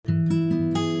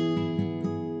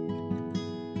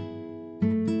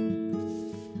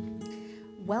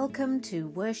Welcome to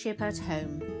Worship at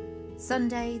Home,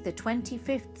 Sunday the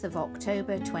 25th of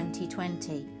October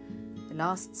 2020, the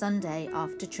last Sunday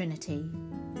after Trinity.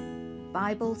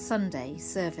 Bible Sunday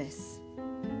service.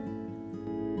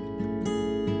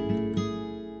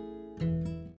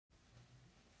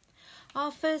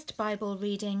 Our first Bible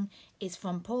reading is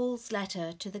from Paul's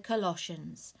letter to the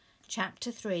Colossians,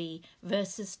 chapter 3,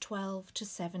 verses 12 to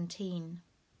 17.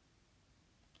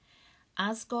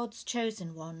 As God's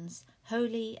chosen ones,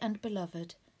 holy and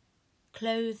beloved,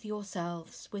 clothe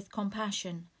yourselves with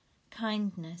compassion,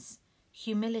 kindness,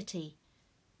 humility,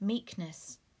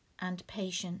 meekness, and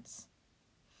patience.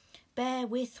 Bear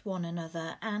with one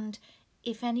another, and,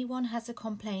 if anyone has a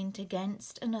complaint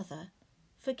against another,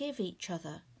 forgive each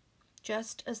other.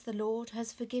 Just as the Lord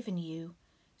has forgiven you,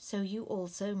 so you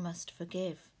also must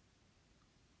forgive.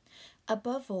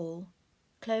 Above all,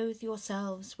 clothe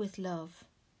yourselves with love,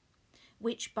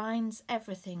 which binds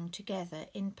everything together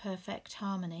in perfect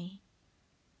harmony.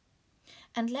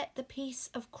 And let the peace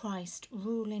of Christ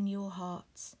rule in your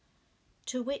hearts,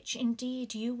 to which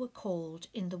indeed you were called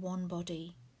in the one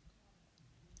body.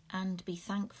 And be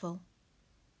thankful.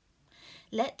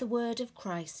 Let the word of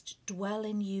Christ dwell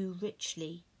in you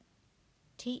richly.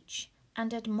 Teach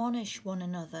and admonish one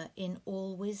another in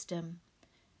all wisdom,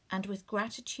 and with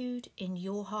gratitude in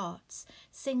your hearts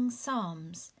sing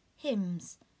psalms,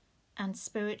 hymns, and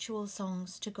spiritual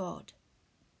songs to God.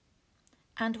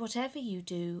 And whatever you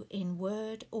do in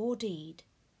word or deed,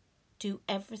 do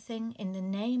everything in the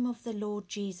name of the Lord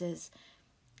Jesus,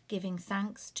 giving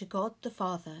thanks to God the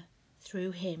Father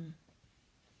through him.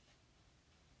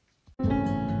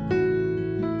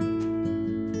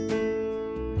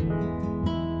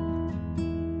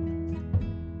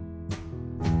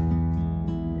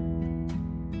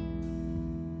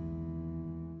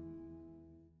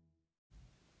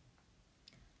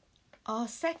 Our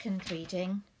second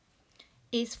reading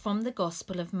is from the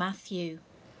Gospel of Matthew,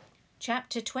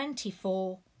 chapter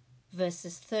 24,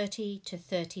 verses 30 to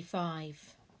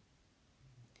 35.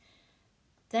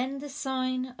 Then the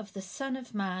sign of the Son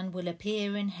of Man will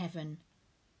appear in heaven,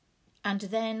 and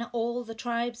then all the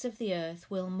tribes of the earth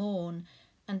will mourn,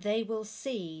 and they will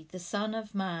see the Son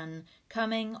of Man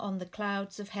coming on the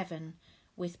clouds of heaven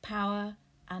with power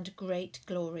and great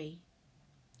glory.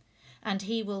 And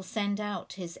he will send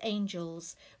out his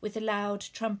angels with a loud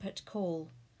trumpet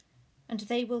call, and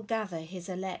they will gather his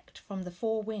elect from the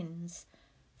four winds,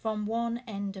 from one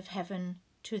end of heaven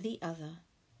to the other.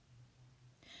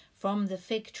 From the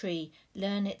fig tree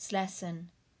learn its lesson.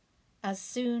 As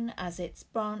soon as its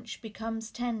branch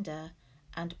becomes tender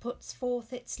and puts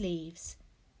forth its leaves,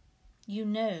 you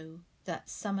know that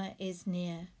summer is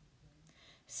near.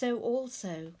 So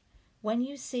also, when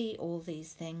you see all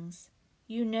these things,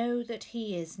 you know that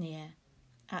he is near,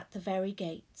 at the very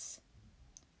gates.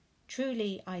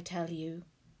 Truly, I tell you,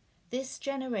 this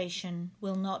generation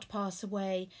will not pass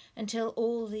away until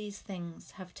all these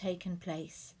things have taken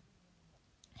place.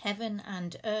 Heaven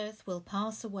and earth will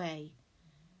pass away,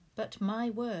 but my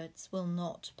words will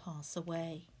not pass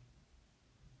away.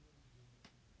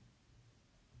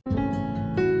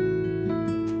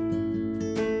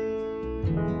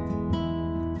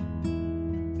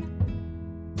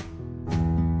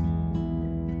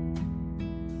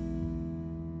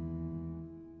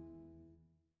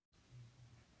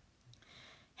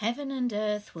 Heaven and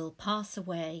earth will pass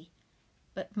away,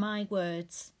 but my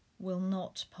words will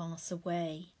not pass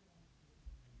away.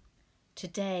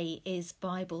 Today is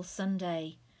Bible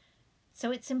Sunday,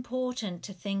 so it's important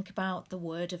to think about the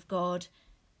Word of God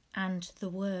and the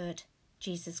Word,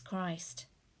 Jesus Christ.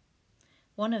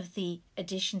 One of the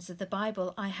editions of the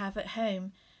Bible I have at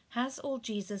home has all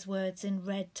Jesus' words in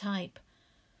red type,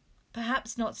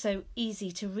 perhaps not so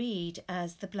easy to read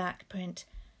as the black print,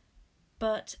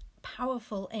 but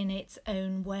powerful in its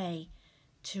own way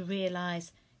to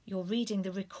realise you're reading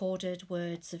the recorded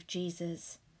words of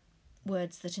Jesus,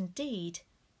 words that indeed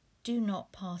do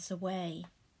not pass away.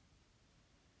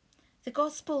 The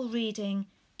Gospel reading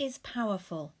is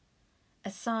powerful,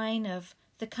 a sign of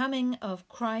the coming of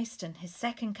Christ and his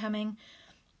second coming,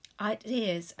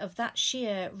 ideas of that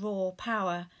sheer raw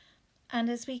power. And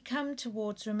as we come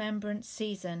towards Remembrance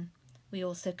season, we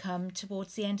also come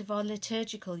towards the end of our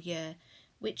liturgical year,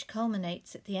 which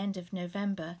culminates at the end of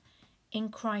November, in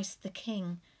Christ the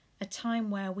King, a time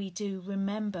where we do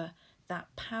remember that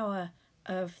power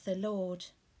of the Lord.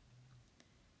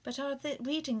 But our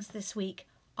readings this week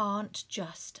aren't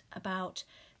just about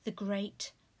the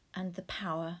great and the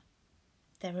power.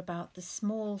 They're about the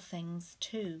small things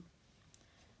too.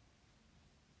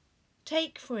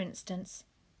 Take, for instance,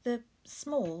 the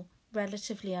small,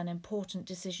 relatively unimportant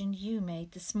decision you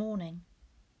made this morning.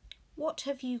 What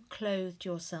have you clothed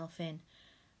yourself in?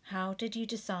 How did you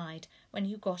decide when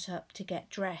you got up to get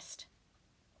dressed?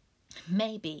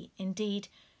 Maybe, indeed,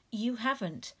 you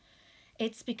haven't.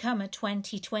 It's become a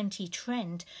 2020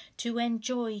 trend to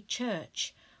enjoy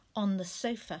church on the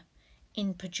sofa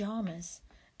in pyjamas,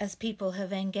 as people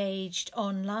have engaged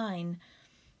online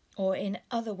or in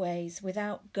other ways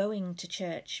without going to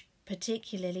church,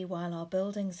 particularly while our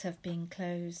buildings have been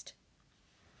closed.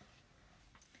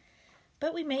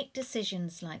 But we make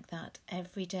decisions like that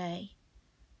every day,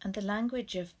 and the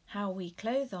language of how we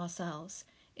clothe ourselves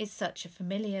is such a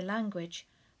familiar language.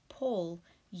 Paul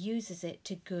uses it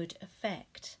to good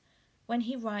effect when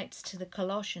he writes to the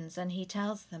Colossians and he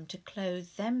tells them to clothe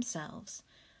themselves,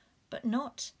 but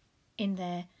not in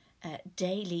their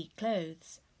daily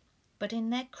clothes, but in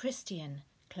their Christian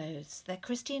clothes, their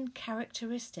Christian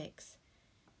characteristics.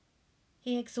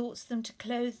 He exhorts them to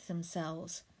clothe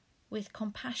themselves with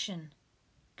compassion,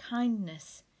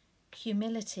 kindness,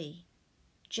 humility,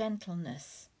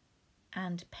 gentleness,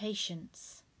 and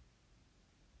patience.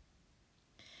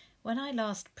 When I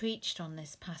last preached on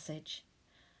this passage,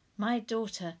 my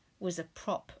daughter was a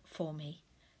prop for me.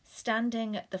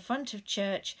 Standing at the front of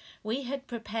church, we had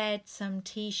prepared some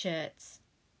t-shirts,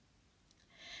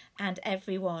 and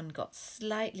everyone got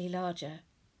slightly larger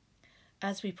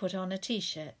as we put on a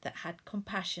t-shirt that had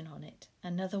compassion on it,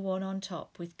 another one on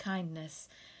top with kindness,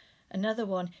 another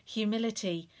one,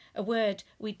 humility, a word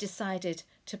we'd decided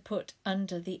to put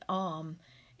under the arm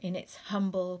in its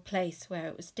humble place where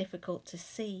it was difficult to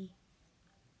see.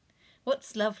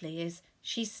 What's lovely is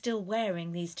she's still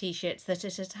wearing these t-shirts that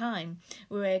at a time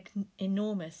were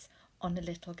enormous on a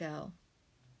little girl.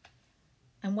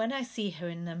 And when I see her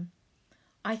in them,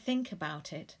 I think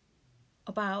about it,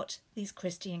 about these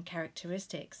Christian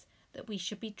characteristics that we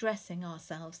should be dressing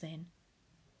ourselves in.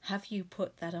 Have you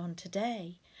put that on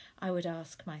today? I would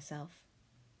ask myself.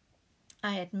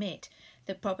 I admit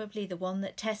that probably the one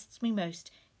that tests me most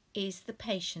is the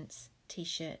patience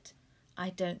t-shirt. I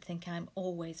don't think I'm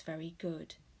always very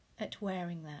good at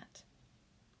wearing that.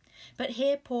 But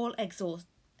here Paul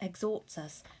exhorts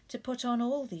us to put on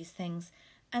all these things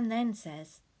and then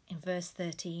says in verse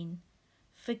 13,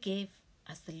 forgive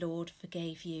as the Lord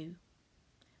forgave you.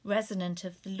 Resonant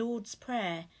of the Lord's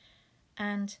Prayer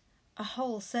and a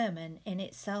whole sermon in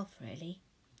itself, really.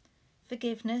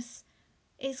 Forgiveness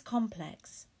is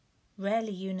complex,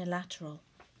 rarely unilateral.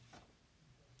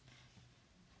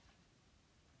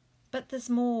 But there's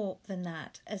more than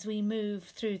that as we move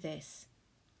through this.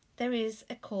 There is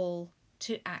a call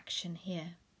to action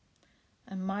here,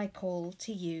 and my call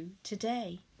to you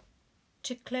today,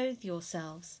 to clothe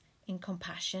yourselves in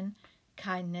compassion,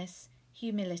 kindness,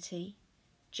 humility,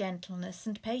 gentleness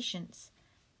and patience,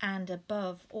 and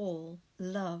above all,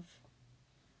 love.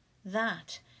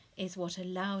 That is what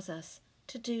allows us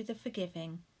to do the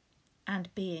forgiving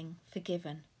and being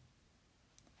forgiven.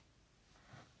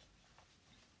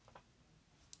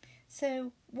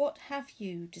 So, what have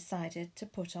you decided to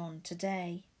put on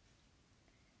today?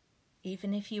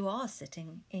 Even if you are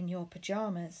sitting in your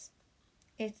pyjamas,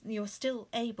 you're still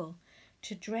able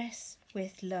to dress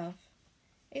with love.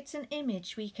 It's an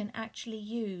image we can actually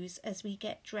use as we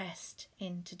get dressed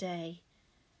in today.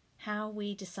 How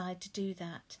we decide to do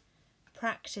that.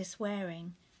 Practice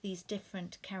wearing these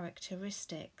different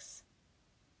characteristics.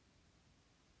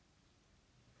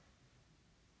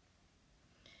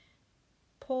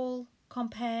 Paul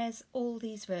compares all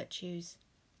these virtues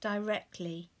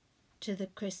directly to the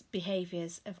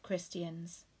behaviours of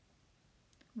Christians.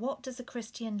 What does a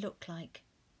Christian look like?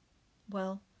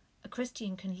 Well, a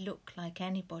Christian can look like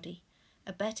anybody.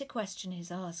 A better question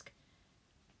is asked,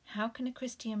 how can a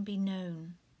Christian be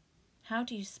known? How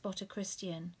do you spot a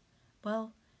Christian?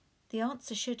 Well, the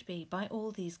answer should be by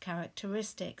all these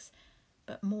characteristics,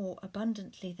 but more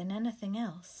abundantly than anything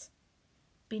else,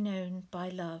 be known by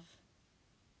love.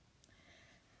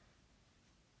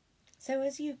 So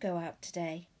as you go out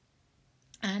today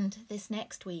and this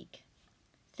next week,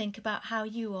 think about how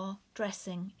you are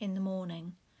dressing in the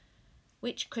morning,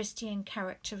 which Christian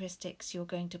characteristics you're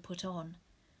going to put on,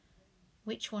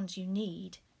 which ones you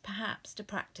need perhaps to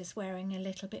practice wearing a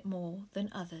little bit more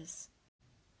than others.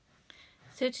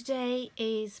 So today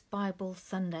is Bible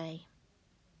Sunday.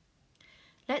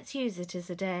 Let's use it as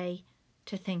a day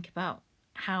to think about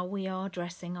how we are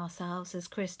dressing ourselves as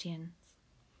Christians,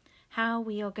 how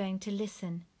we are going to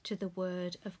listen to the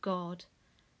Word of God,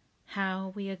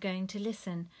 how we are going to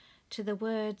listen to the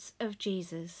words of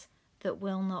Jesus that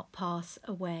will not pass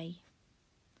away.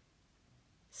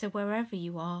 So wherever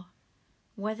you are,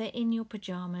 whether in your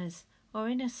pyjamas or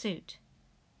in a suit,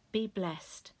 be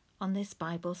blessed on this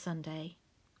Bible Sunday.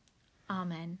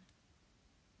 Amen.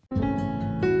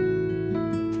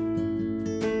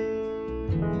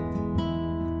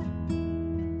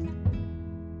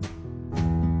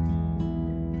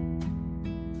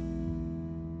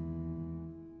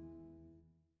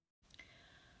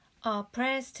 Our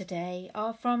prayers today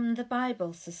are from the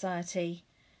Bible Society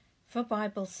for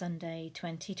Bible Sunday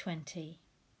 2020.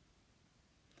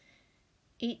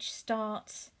 Each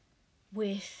starts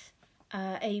with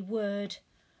a word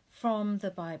from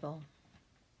the Bible.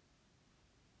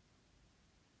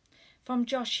 From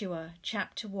Joshua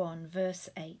chapter 1 verse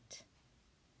 8.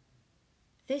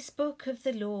 This book of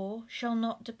the law shall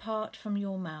not depart from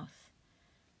your mouth,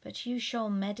 but you shall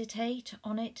meditate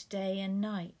on it day and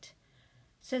night,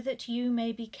 so that you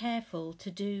may be careful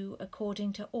to do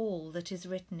according to all that is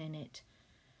written in it.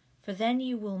 For then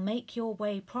you will make your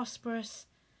way prosperous,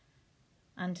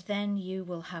 and then you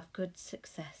will have good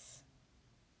success.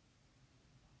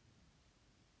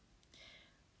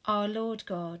 Our Lord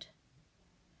God,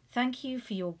 thank you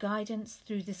for your guidance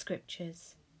through the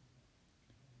Scriptures.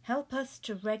 Help us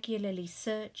to regularly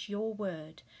search your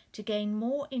word to gain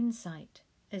more insight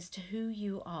as to who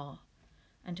you are,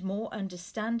 and more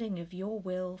understanding of your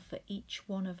will for each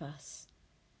one of us.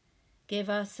 Give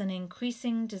us an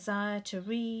increasing desire to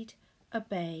read,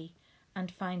 obey, and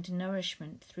find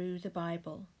nourishment through the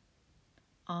Bible.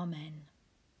 Amen.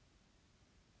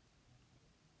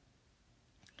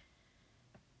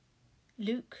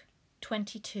 Luke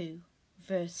 22,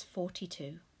 verse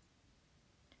 42.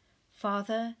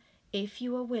 Father, if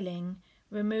you are willing,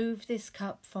 remove this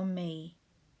cup from me.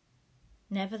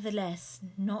 Nevertheless,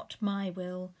 not my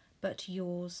will, but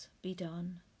yours be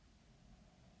done.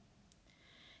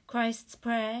 Christ's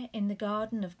prayer in the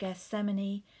Garden of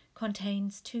Gethsemane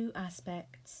contains two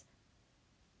aspects.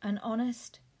 An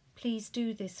honest, please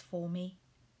do this for me,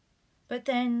 but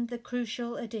then the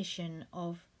crucial addition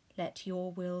of, let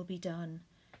your will be done.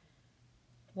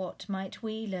 What might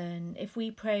we learn if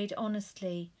we prayed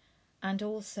honestly and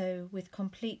also with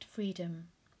complete freedom,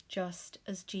 just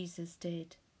as Jesus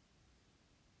did?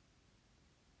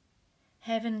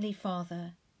 Heavenly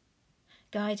Father,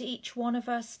 guide each one of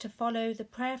us to follow the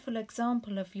prayerful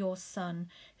example of your Son,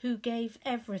 who gave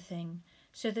everything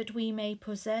so that we may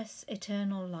possess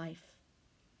eternal life.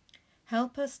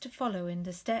 Help us to follow in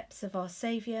the steps of our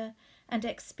Saviour and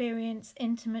experience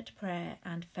intimate prayer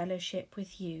and fellowship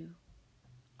with you.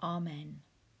 Amen.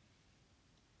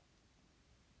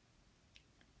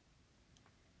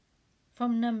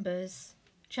 From Numbers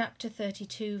chapter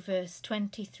 32 verse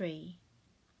 23.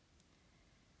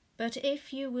 But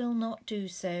if you will not do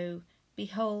so,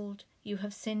 behold, you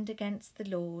have sinned against the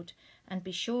Lord, and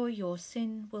be sure your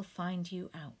sin will find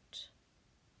you out.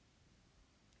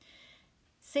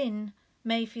 Sin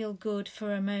may feel good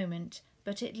for a moment,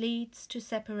 but it leads to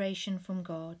separation from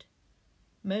God.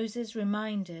 Moses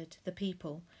reminded the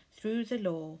people through the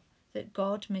law that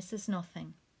God misses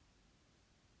nothing.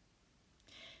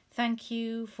 Thank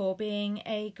you for being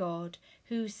a God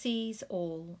who sees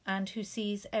all and who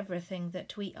sees everything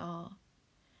that we are.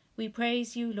 We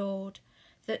praise you, Lord,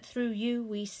 that through you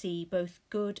we see both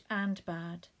good and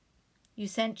bad. You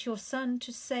sent your Son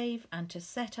to save and to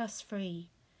set us free.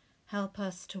 Help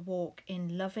us to walk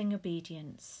in loving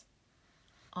obedience.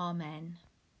 Amen.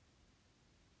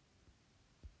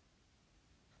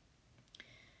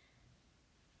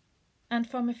 And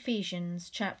from Ephesians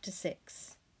chapter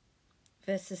 6.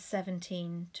 Verses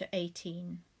 17 to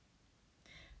 18.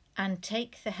 And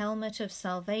take the helmet of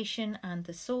salvation and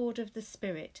the sword of the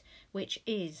Spirit, which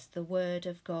is the word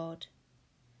of God,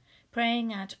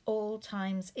 praying at all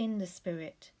times in the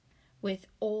Spirit, with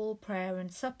all prayer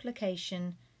and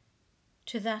supplication.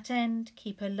 To that end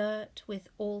keep alert with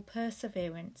all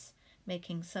perseverance,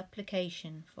 making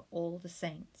supplication for all the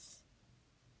saints.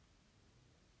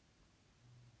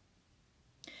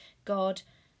 God,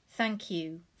 thank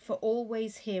you for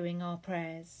always hearing our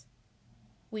prayers.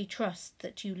 We trust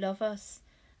that you love us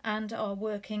and are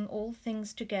working all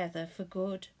things together for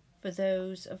good for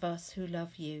those of us who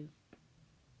love you.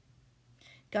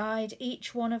 Guide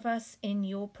each one of us in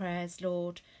your prayers,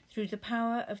 Lord, through the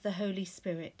power of the Holy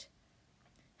Spirit.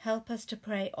 Help us to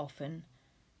pray often,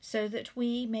 so that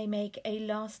we may make a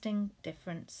lasting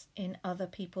difference in other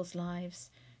people's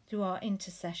lives through our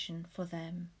intercession for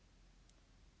them.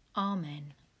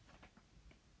 Amen.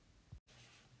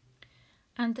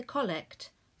 And the Collect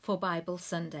for Bible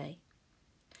Sunday.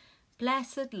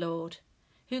 Blessed Lord,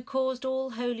 who caused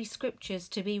all holy scriptures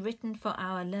to be written for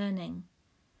our learning,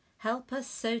 help us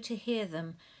so to hear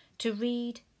them, to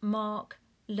read, mark,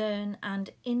 learn,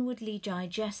 and inwardly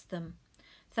digest them,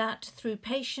 that through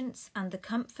patience and the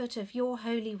comfort of your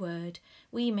holy word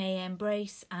we may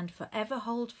embrace and forever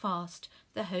hold fast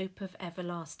the hope of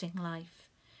everlasting life,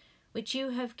 which you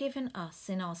have given us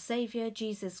in our Saviour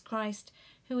Jesus Christ,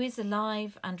 who is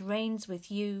alive and reigns with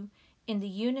you in the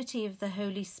unity of the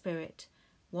Holy Spirit,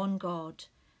 one God,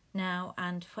 now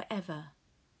and forever.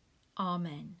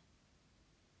 Amen.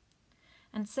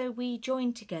 And so we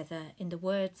join together in the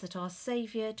words that our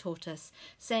Saviour taught us,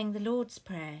 saying the Lord's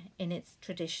Prayer in its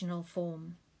traditional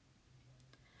form.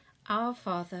 Our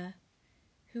Father,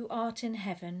 who art in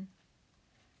heaven,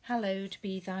 hallowed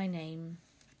be thy name.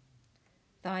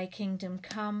 Thy kingdom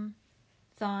come,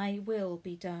 thy will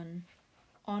be done,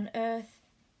 on earth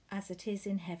as it is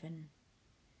in heaven.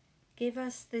 Give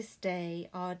us this day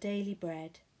our daily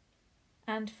bread,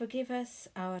 and forgive us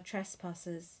our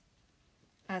trespasses,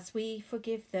 as we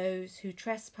forgive those who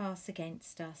trespass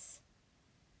against us.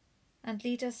 And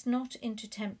lead us not into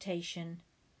temptation,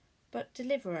 but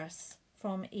deliver us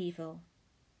from evil.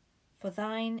 For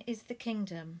thine is the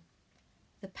kingdom,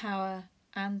 the power,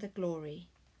 and the glory,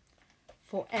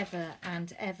 for ever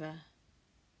and ever.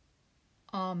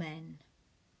 Amen.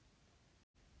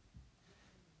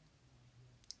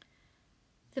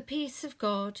 The peace of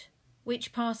God,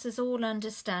 which passes all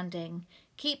understanding,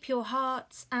 keep your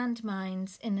hearts and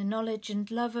minds in the knowledge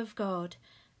and love of God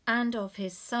and of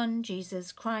his Son,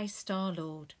 Jesus Christ our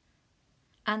Lord.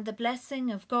 And the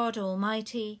blessing of God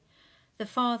Almighty, the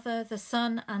Father, the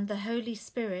Son, and the Holy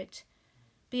Spirit,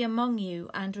 be among you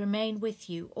and remain with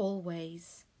you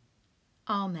always.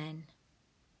 Amen.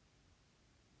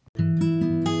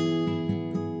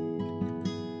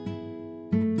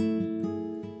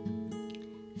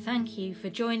 Thank you for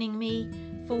joining me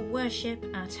for Worship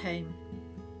at Home.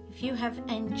 If you have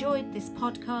enjoyed this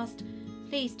podcast,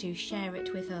 please do share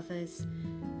it with others.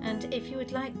 And if you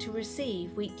would like to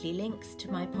receive weekly links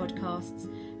to my podcasts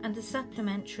and the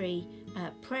supplementary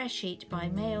prayer sheet by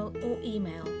mail or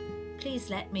email, please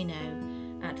let me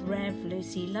know at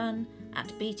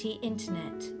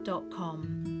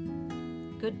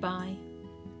revlucylunn@btinternet.com. Goodbye.